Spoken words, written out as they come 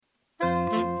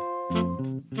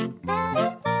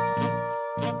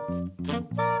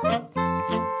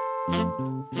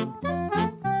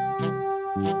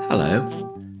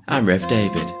I'm Rev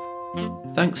David.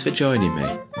 Thanks for joining me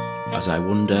as I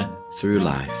wander through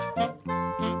life.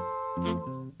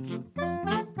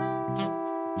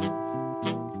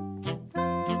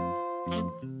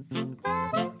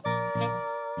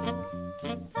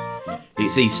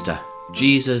 It's Easter.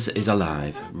 Jesus is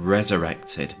alive,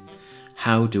 resurrected.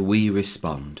 How do we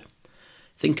respond?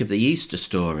 Think of the Easter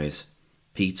stories.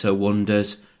 Peter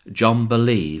wonders, John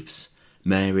believes,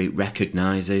 Mary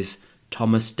recognises,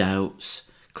 Thomas doubts,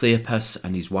 Cleopas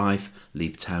and his wife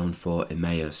leave town for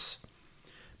Emmaus.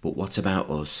 But what about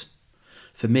us?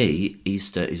 For me,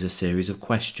 Easter is a series of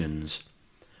questions.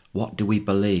 What do we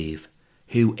believe?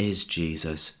 Who is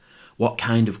Jesus? What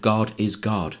kind of God is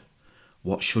God?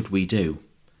 What should we do?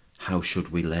 How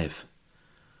should we live?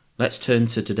 Let's turn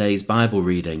to today's Bible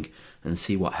reading and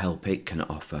see what help it can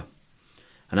offer.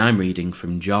 And I'm reading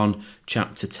from John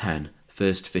chapter 10,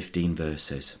 first 15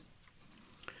 verses.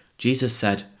 Jesus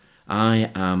said,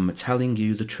 I am telling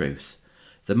you the truth.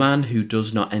 The man who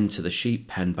does not enter the sheep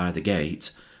pen by the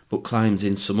gate, but climbs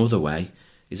in some other way,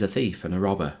 is a thief and a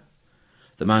robber.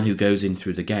 The man who goes in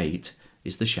through the gate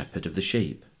is the shepherd of the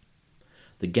sheep.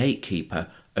 The gatekeeper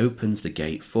opens the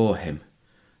gate for him.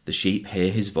 The sheep hear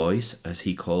his voice as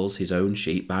he calls his own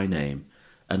sheep by name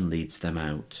and leads them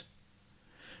out.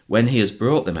 When he has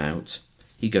brought them out,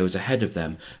 he goes ahead of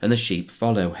them, and the sheep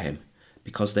follow him,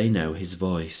 because they know his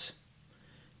voice.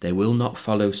 They will not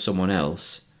follow someone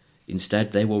else.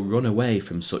 Instead, they will run away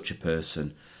from such a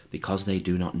person, because they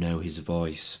do not know his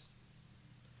voice.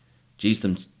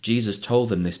 Jesus told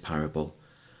them this parable,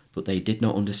 but they did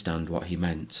not understand what he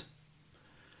meant.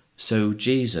 So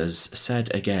Jesus said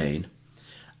again,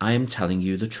 I am telling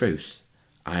you the truth.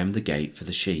 I am the gate for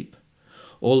the sheep.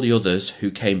 All the others who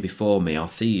came before me are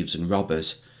thieves and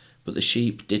robbers, but the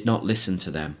sheep did not listen to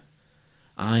them.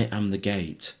 I am the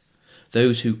gate.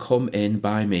 Those who come in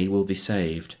by me will be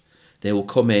saved. They will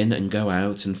come in and go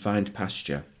out and find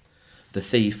pasture. The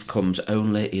thief comes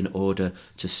only in order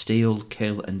to steal,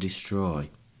 kill, and destroy.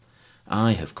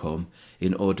 I have come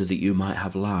in order that you might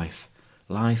have life,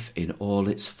 life in all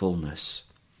its fullness.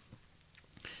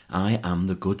 I am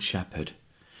the good shepherd,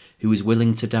 who is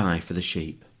willing to die for the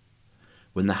sheep.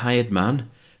 When the hired man,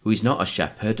 who is not a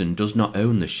shepherd and does not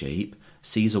own the sheep,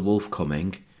 sees a wolf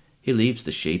coming, he leaves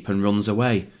the sheep and runs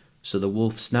away, so the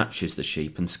wolf snatches the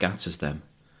sheep and scatters them.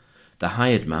 The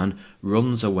hired man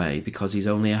runs away because he's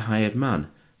only a hired man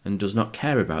and does not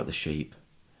care about the sheep.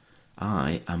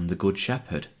 I am the good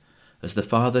shepherd. As the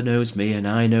Father knows me and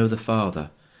I know the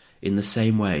Father, in the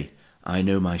same way I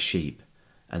know my sheep,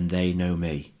 and they know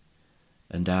me,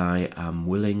 and I am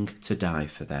willing to die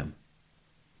for them.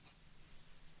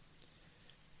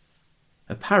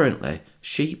 Apparently,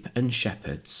 sheep and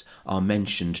shepherds are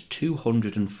mentioned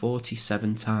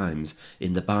 247 times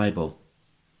in the Bible.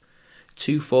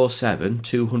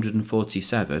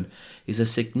 247 is a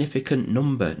significant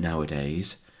number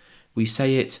nowadays. We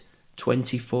say it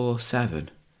 24/7.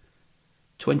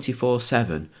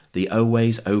 24/7, the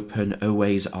always open,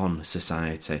 always on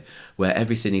society, where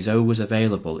everything is always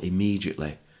available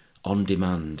immediately, on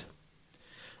demand.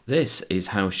 This is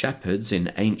how shepherds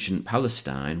in ancient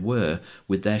Palestine were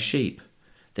with their sheep.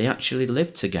 They actually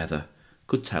lived together,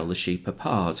 could tell the sheep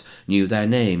apart, knew their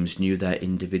names, knew their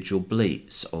individual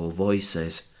bleats or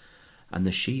voices, and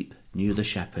the sheep knew the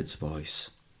shepherd's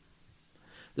voice.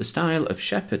 The style of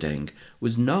shepherding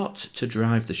was not to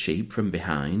drive the sheep from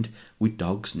behind with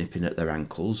dogs nipping at their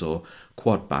ankles or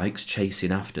quad bikes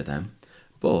chasing after them,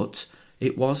 but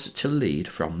it was to lead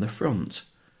from the front,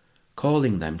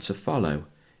 calling them to follow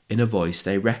in a voice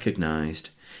they recognised,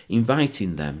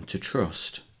 inviting them to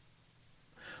trust.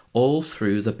 All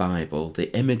through the Bible, the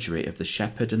imagery of the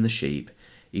shepherd and the sheep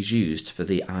is used for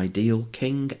the ideal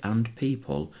king and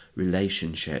people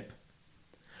relationship.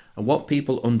 And what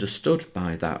people understood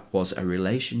by that was a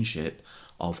relationship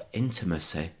of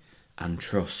intimacy and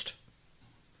trust.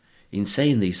 In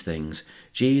saying these things,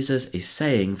 Jesus is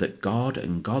saying that God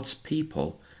and God's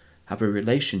people have a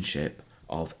relationship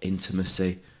of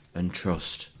intimacy and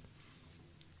trust.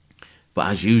 But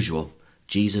as usual,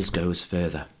 Jesus goes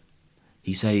further.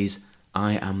 He says,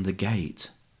 I am the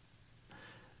gate.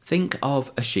 Think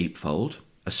of a sheepfold,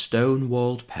 a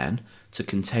stone-walled pen to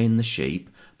contain the sheep,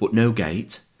 but no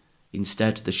gate.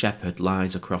 Instead, the shepherd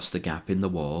lies across the gap in the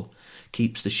wall,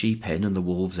 keeps the sheep in and the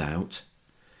wolves out.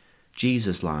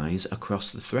 Jesus lies across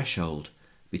the threshold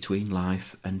between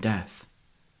life and death.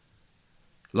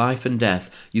 Life and death,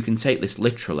 you can take this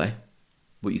literally,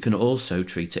 but you can also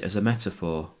treat it as a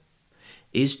metaphor.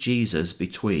 Is Jesus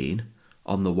between,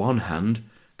 on the one hand,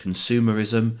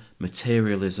 consumerism,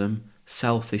 materialism,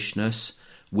 selfishness,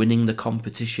 winning the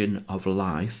competition of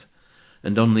life,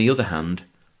 and on the other hand,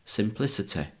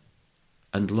 simplicity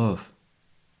and love.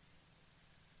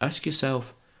 Ask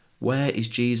yourself, where is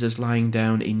Jesus lying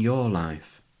down in your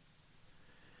life?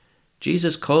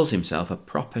 Jesus calls himself a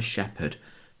proper shepherd,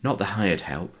 not the hired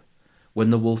help. When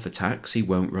the wolf attacks, he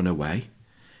won't run away.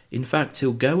 In fact,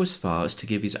 he'll go as far as to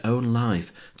give his own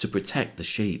life to protect the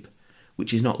sheep,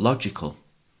 which is not logical,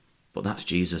 but that's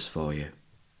Jesus for you.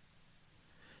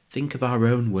 Think of our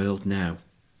own world now.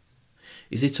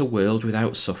 Is it a world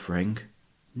without suffering?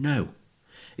 No.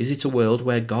 Is it a world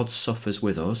where God suffers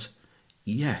with us?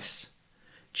 Yes.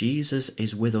 Jesus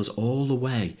is with us all the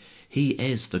way. He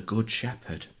is the Good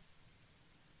Shepherd.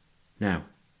 Now,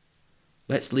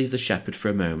 let's leave the shepherd for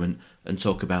a moment and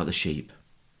talk about the sheep.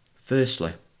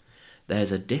 Firstly,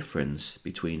 there's a difference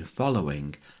between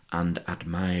following and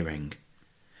admiring.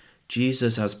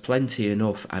 Jesus has plenty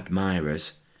enough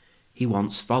admirers. He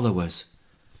wants followers,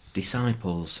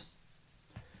 disciples.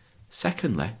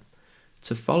 Secondly,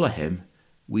 to follow him,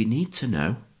 we need to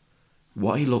know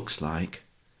what he looks like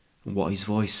and what his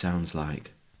voice sounds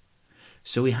like.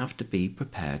 So we have to be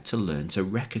prepared to learn to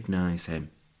recognise him.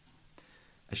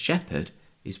 A shepherd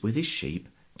is with his sheep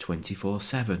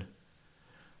 24/7.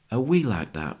 Are we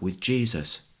like that with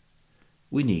Jesus?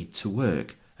 We need to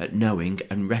work at knowing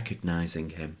and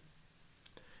recognising him.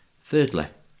 Thirdly,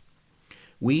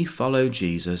 we follow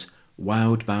Jesus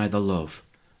wowed by the love,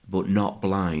 but not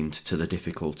blind to the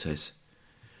difficulties.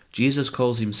 Jesus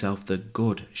calls himself the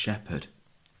Good Shepherd.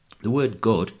 The word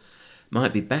good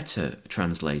might be better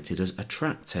translated as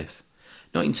attractive,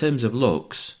 not in terms of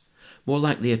looks, more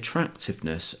like the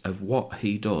attractiveness of what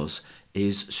he does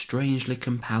is strangely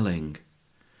compelling.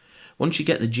 Once you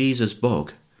get the Jesus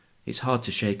bug, it's hard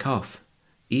to shake off,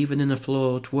 even in a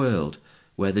flawed world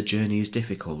where the journey is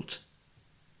difficult.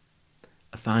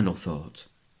 A final thought.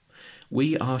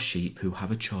 We are sheep who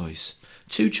have a choice.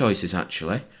 Two choices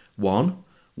actually. One,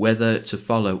 whether to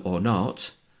follow or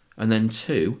not, and then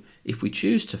two, if we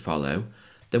choose to follow,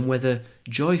 then whether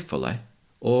joyfully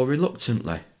or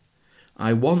reluctantly.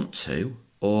 I want to,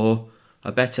 or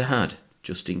I better had,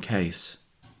 just in case.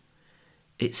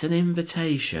 It's an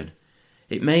invitation.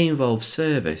 It may involve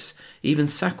service, even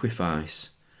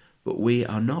sacrifice, but we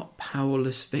are not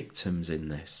powerless victims in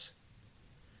this.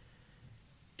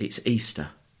 It's Easter,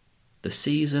 the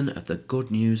season of the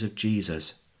good news of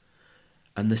Jesus,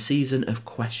 and the season of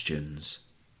questions.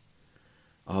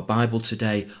 Our Bible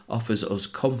today offers us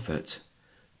comfort,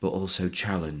 but also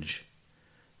challenge.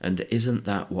 And isn't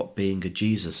that what being a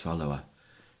Jesus follower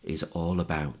is all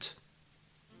about?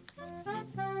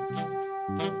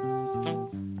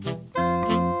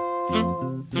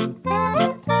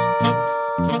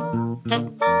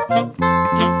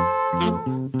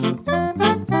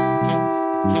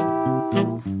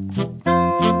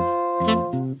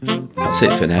 That's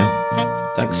it for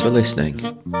now. Thanks for listening,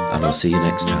 and I'll see you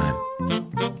next time.